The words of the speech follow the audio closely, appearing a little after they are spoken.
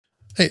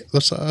Hey,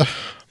 there's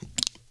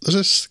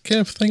this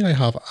kind of thing I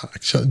have,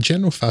 a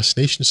general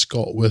fascination,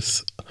 Scott,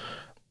 with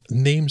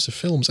names of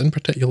films, in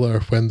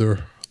particular when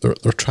they're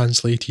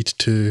translated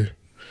to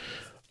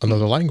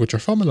another language or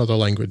from another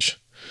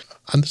language.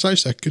 And there's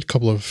actually a good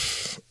couple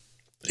of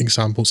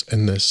examples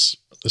in this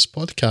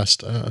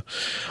podcast.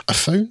 I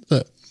found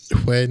that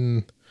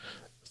when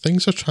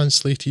things are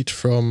translated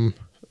from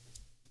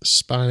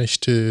Spanish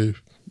to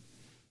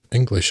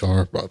English,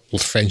 or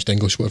French to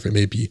English, whatever it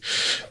may be,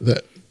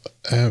 that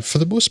for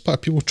the most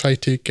part people try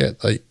to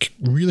get like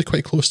really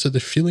quite close to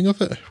the feeling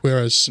of it,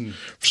 whereas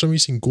for some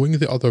reason going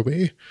the other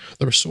way,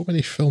 there are so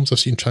many films I've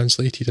seen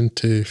translated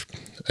into,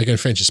 again,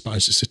 French and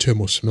Spanish, it's the two I'm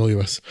most familiar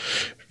with,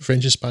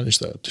 French and Spanish,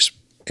 that just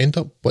end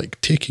up like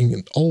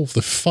taking all of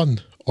the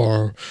fun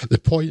or the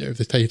point out of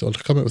the title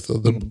to come out with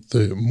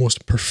the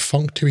most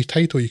perfunctory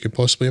title you could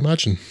possibly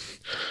imagine.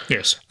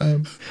 Yes.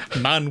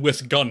 Man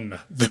with Gun,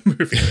 the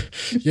movie.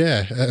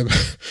 Yeah.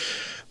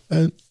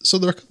 And so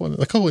there are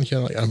a couple in here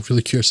like I'm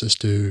really curious as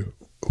to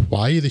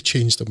why they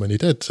changed them when they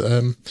did.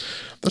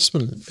 This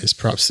one is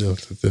perhaps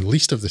the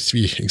least of the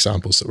three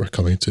examples that we're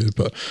coming to,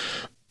 but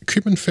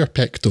Crimen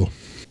ferpecto,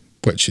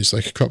 which is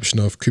like a corruption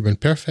of Crimen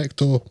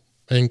perfecto,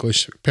 in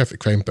English,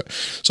 perfect crime. But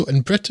so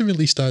in Britain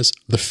released as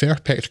the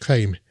perfect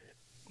crime,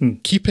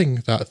 keeping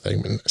that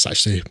thing, and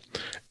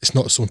it's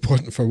not so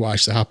important for what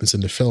actually happens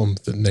in the film,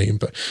 the name,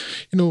 but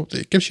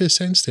it gives you a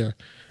sense there.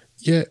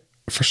 Yeah,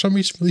 for some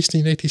reason released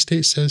in the United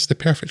States says the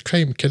perfect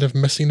crime, kind of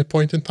missing the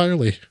point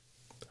entirely.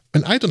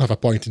 And I don't have a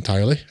point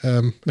entirely.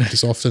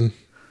 It's often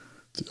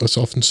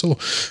so.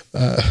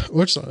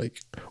 We're just like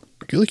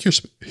really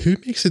curious, who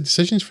makes the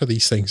decisions for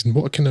these things and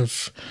what kind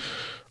of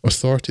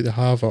authority they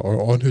have,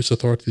 or on whose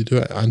authority they do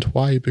it, and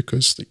why?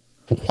 Because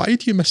why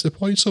do you miss the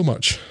point so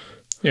much?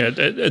 Yeah,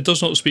 it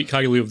does not speak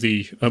highly of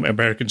the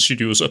American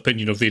studio's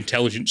opinion of the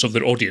intelligence of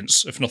their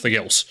audience, if nothing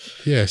else.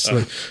 Yes.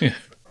 Yeah.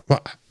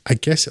 Well, I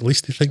guess at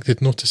least they think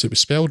they'd notice it was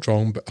spelled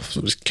wrong, but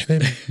it was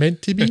kind of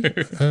meant to be.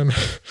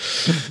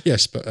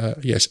 Yes,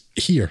 but yes,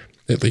 here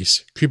at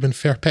least, Crimen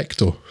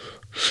ferpecto,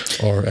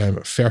 or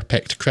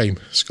ferpect crime,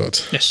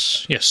 Scott.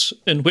 Yes.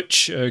 In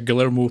which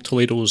Guillermo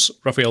Toledo's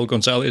Rafael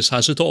Gonzalez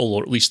has it all,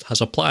 or at least has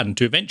a plan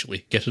to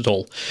eventually get it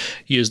all.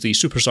 He is the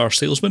superstar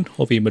salesman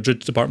of a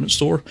Madrid department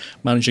store,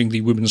 managing the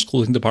women's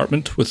clothing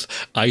department with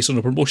eyes on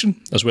a promotion,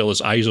 as well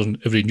as eyes on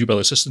every new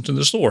assistant in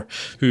the store,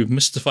 who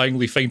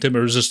mystifyingly find him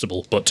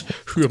irresistible, but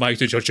who am I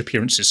to judge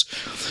appearances?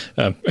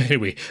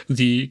 Anyway,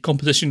 the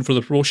competition for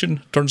the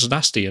promotion turns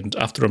nasty, and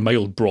after a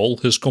mild brawl,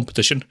 his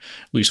competition,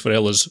 Luis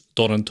Varela's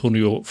Don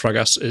Antonio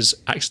Fraga, is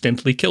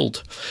accidentally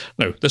killed.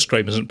 Now, this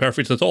crime isn't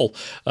perfect at all,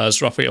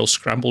 as Raphael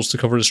scrambles to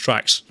cover his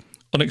tracks.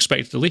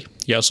 Unexpectedly,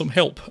 he has some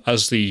help,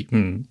 as the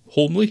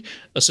homely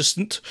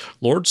assistant,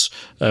 Lourdes,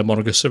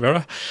 Monica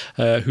Severa,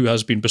 who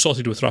has been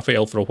besotted with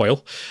Raphael for a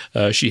while.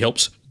 She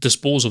helps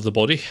dispose of the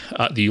body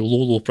at the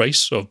low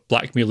price of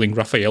blackmailing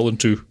Raphael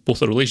into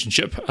both a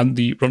relationship and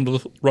the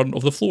run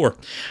of the floor,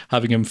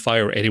 having him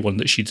fire anyone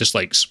that she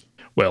dislikes.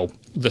 Well,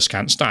 this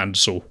can't stand,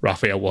 so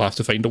Raphael will have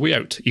to find a way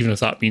out, even if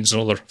that means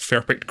another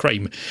perfect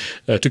crime,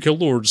 to kill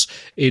Lourdes,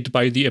 aided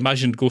by the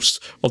imagined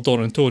ghost of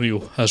Don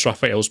Antonio as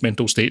Raphael's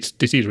mental state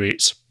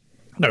deteriorates.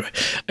 Now,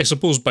 I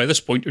suppose by this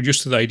point you're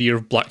used to the idea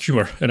of black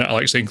humour in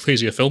Alex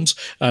Enclasia films,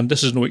 and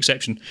this is no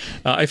exception.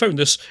 I found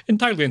this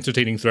entirely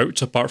entertaining throughout,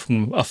 apart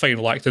from a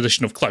final act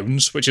edition of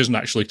Clowns, which isn't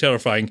actually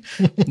terrifying.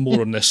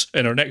 More on this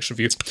in our next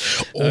review.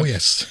 Oh,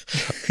 yes.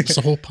 There's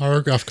a whole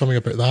paragraph coming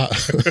about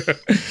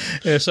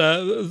that. Yes,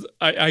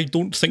 I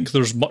don't think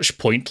there's much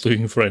point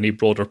looking for any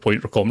broader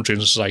point or commentary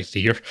in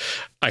society here.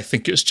 I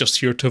think it's just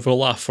here to have a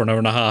laugh for an hour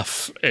and a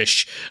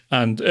half-ish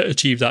and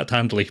achieve that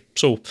handily.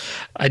 So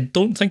I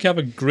don't think I have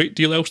a great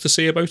deal else to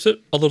say about it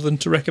other than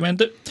to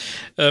recommend it.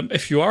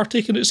 If you are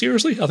taking it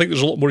seriously, I think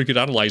there's a lot more you could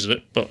analyse in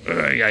it, but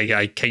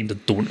I kind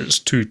of don't. It's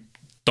too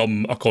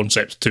dumb a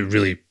concept to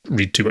really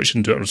read too much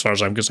into it as far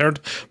as I'm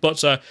concerned.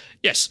 But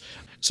yes,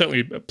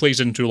 certainly plays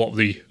into a lot of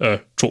the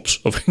tropes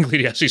of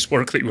Iglesias'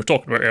 work that you were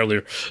talking about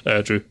earlier,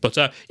 Drew. But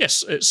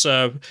yes, it's,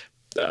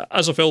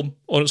 as a film,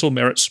 on its own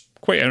merits,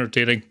 quite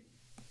entertaining.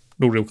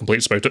 No real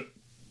complaints about it.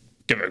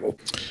 Give it a go.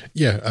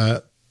 Yeah,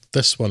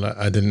 this one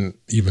I didn't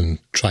even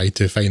try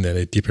to find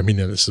any deeper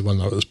meaning. This is one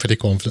that I was pretty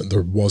confident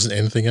there wasn't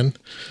anything in.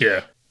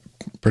 Yeah.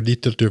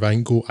 Perdita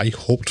Durango, I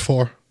hoped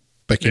for,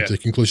 but came to the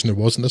conclusion there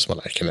wasn't. This one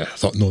I kind of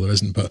thought, no, there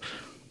isn't, but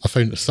I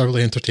found it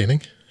thoroughly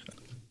entertaining.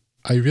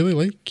 I really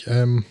like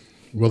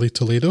Willie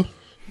Toledo.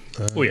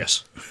 Oh,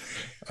 yes.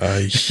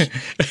 He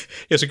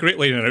has a great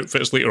line in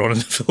outfits later on in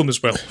the film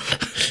as well.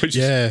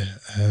 Yeah.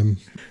 I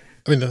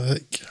mean,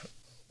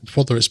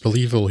 whether it's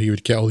believable he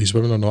would get all these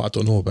women or not, I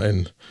don't know,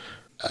 but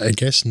I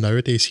guess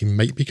nowadays he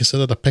might be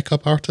considered a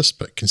pickup artist,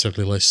 but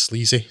considerably less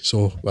sleazy.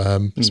 So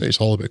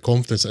it's all about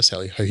confidence. That's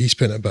how he's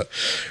putting it. But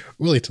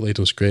Willie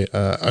Toledo's great.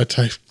 I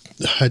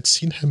had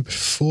seen him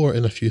before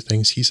in a few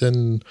things. He's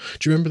in.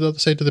 Do you remember The Other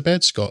Side of the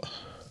Bed, Scott?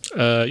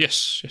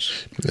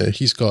 Yes.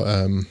 He's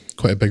got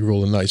quite a big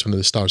role in that. He's one of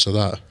the stars of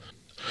that.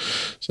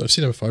 So I've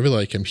seen him before. I really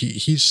like him.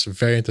 He's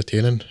very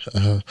entertaining.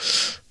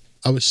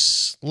 I was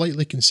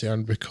slightly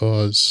concerned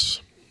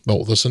because,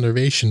 well, there's a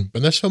narration. But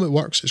in this film, it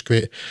works. It's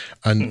great.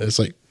 And it's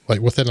like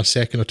within a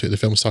second or two of the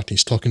film starting,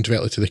 he's talking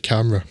directly to the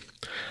camera.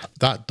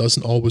 That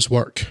doesn't always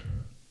work.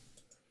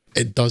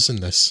 It does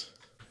in this.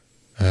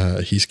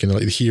 He's kind of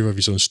like the hero of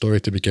his own story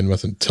to begin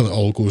with until it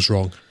all goes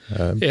wrong.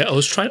 Yeah, I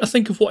was trying to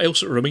think of what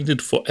else it reminded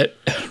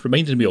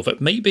me of.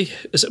 It might be,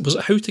 was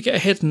it How to Get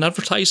Ahead in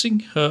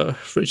Advertising,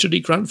 Richard E.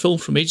 Grant film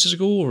from ages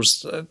ago, or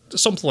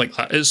something like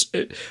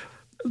that.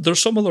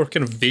 There's some other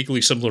kind of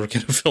vaguely similar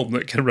kind of film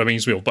that kind of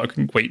reminds me of, but I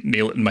couldn't quite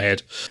nail it in my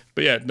head.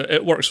 But yeah,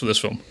 it works for this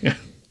film. Yeah.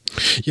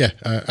 Yeah,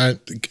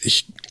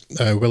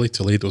 Willie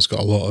Toledo's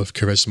got a lot of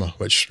charisma,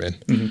 which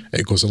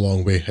it goes a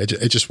long way.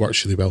 It just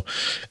works really well.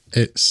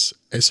 It's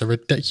a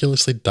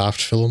ridiculously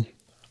daft film,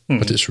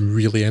 but it's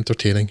really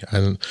entertaining,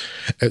 and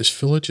it's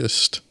full of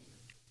just.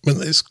 I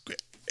mean, it's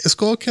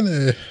got kind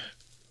of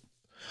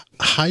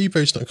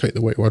highbrow's not quite the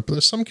right word, but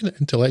there's some kind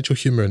of intellectual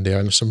humour in there,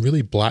 and there's some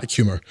really black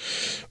humour,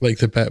 like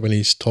the bit when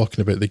he's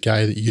talking about the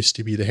guy that used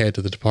to be the head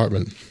of the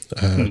department,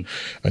 and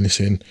he's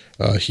saying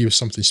he was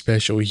something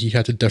special. He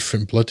had a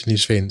different blood in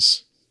his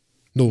veins.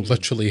 No,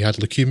 literally, he had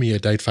leukemia,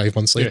 died 5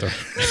 months later.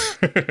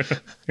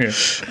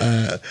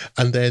 Yeah.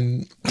 And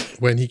then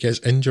when he gets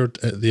injured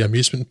at the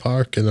amusement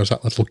park, and there's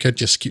that little kid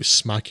just keeps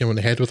smacking him on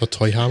the head with a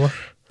toy hammer.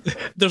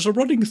 There's a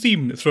running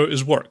theme throughout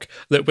his work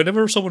that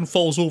whenever someone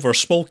falls over,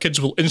 small kids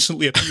will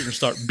instantly appear and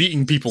start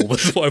beating people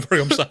with whatever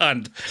comes to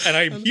hand, and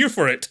I'm here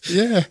for it.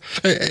 Yeah,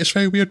 it's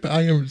very weird, but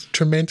I am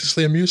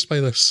tremendously amused by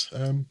this.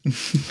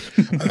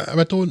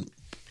 I don't,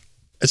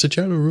 as a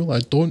general rule, I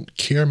don't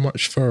care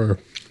much for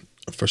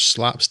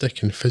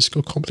slapstick and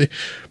physical comedy,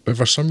 but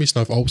for some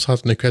reason I've always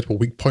had an incredible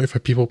weak point for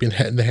people being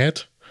hit in the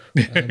head,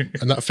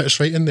 and that fits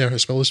right in there,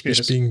 as well as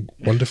just being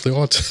wonderfully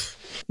odd.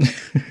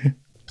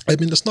 I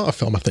mean, it's not a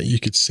film I think you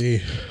could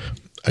say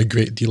a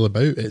great deal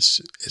about. It's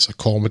a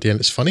comedy and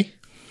it's funny.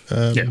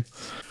 What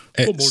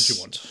more do you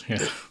want?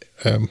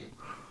 Yeah.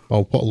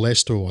 Well, what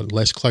less do I want?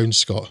 Less clowns,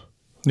 Scott.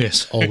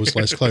 Yes. Always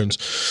less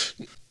clowns.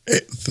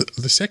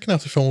 The second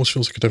half of the film almost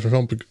feels like a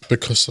different film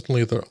because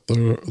suddenly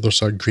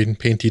there's a green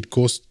painted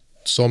ghost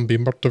zombie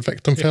murder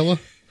victim fella.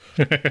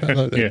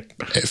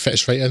 It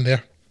fits right in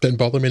there. Didn't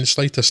bother me in the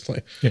slightest.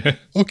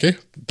 Okay,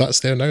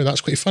 that's there now.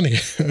 That's quite funny.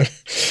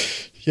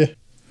 Yeah.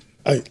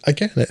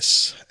 Again,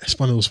 it's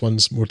one of those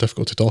ones more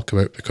difficult to talk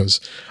about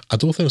because I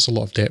don't think there's a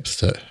lot of depth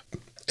to it.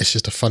 It's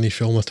just a funny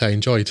film that I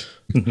enjoyed.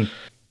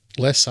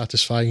 Less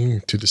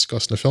satisfying to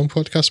discuss in a film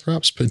podcast,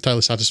 perhaps, but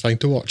entirely satisfying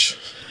to watch.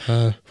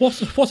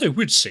 What I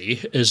would say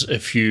is,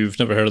 if you've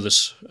never heard of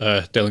this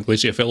Dellen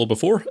Glacier fellow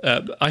before,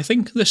 I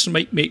think this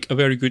might make a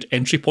very good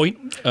entry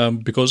point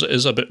because it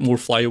is a bit more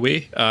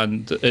flyaway,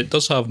 and it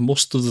does have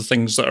most of the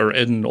things that are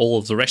in all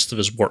of the rest of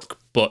his work,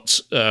 but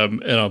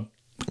in a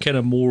kind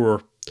of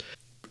more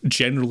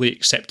generally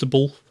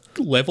acceptable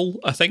level,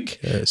 I think.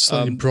 Yeah, it's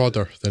slightly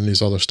broader than his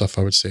other stuff,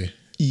 I would say.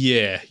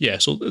 Yeah.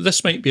 So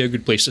this might be a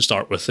good place to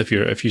start with if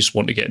you just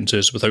want to get into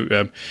this without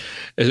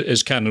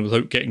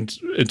without getting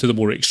into the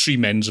more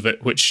extreme ends of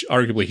it, which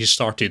arguably he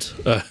started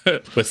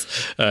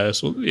with.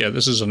 So yeah,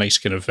 this is a nice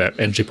kind of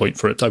entry point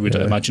for it. I would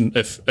imagine,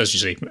 if, as you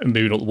say,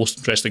 maybe not the most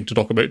interesting to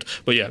talk about,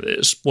 but yeah,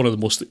 it's one of the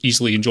most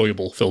easily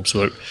enjoyable films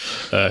without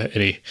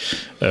any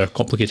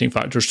complicating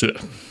factors to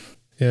it.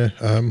 Yeah.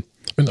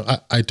 I mean,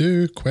 I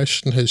do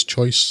question his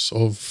choice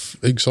of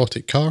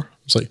exotic car.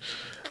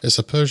 It's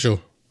a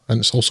Peugeot,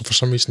 and it's also for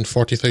some reason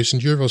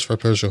 €40,000 for a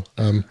Peugeot.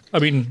 I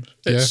mean,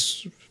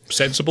 it's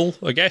sensible,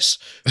 I guess,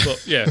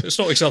 but yeah, it's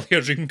not exactly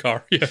a dream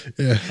car.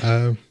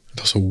 Yeah.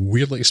 Also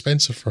weirdly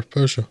expensive for a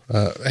Peugeot.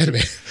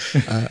 Anyway,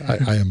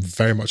 I am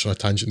very much on a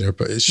tangent there,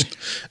 but it's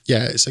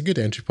it's a good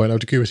entry point. I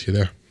would agree with you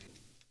there.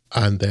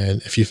 And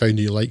then if you found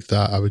you liked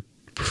that, I would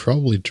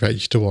probably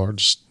direct you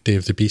towards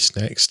Dave the Beast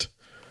next.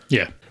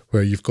 Yeah.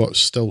 Where you've got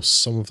still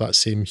some of that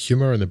same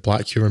humour, and the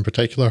black humour in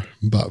particular,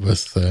 but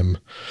with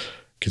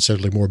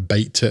considerably more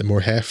bite to it and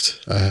more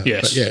heft. But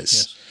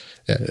it's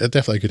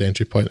definitely a good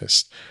entry point.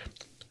 It's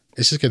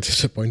just getting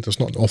to the point, there's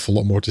not an awful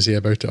lot more to say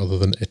about it other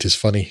than it is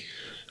funny.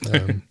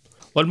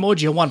 What more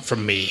do you want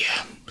from me?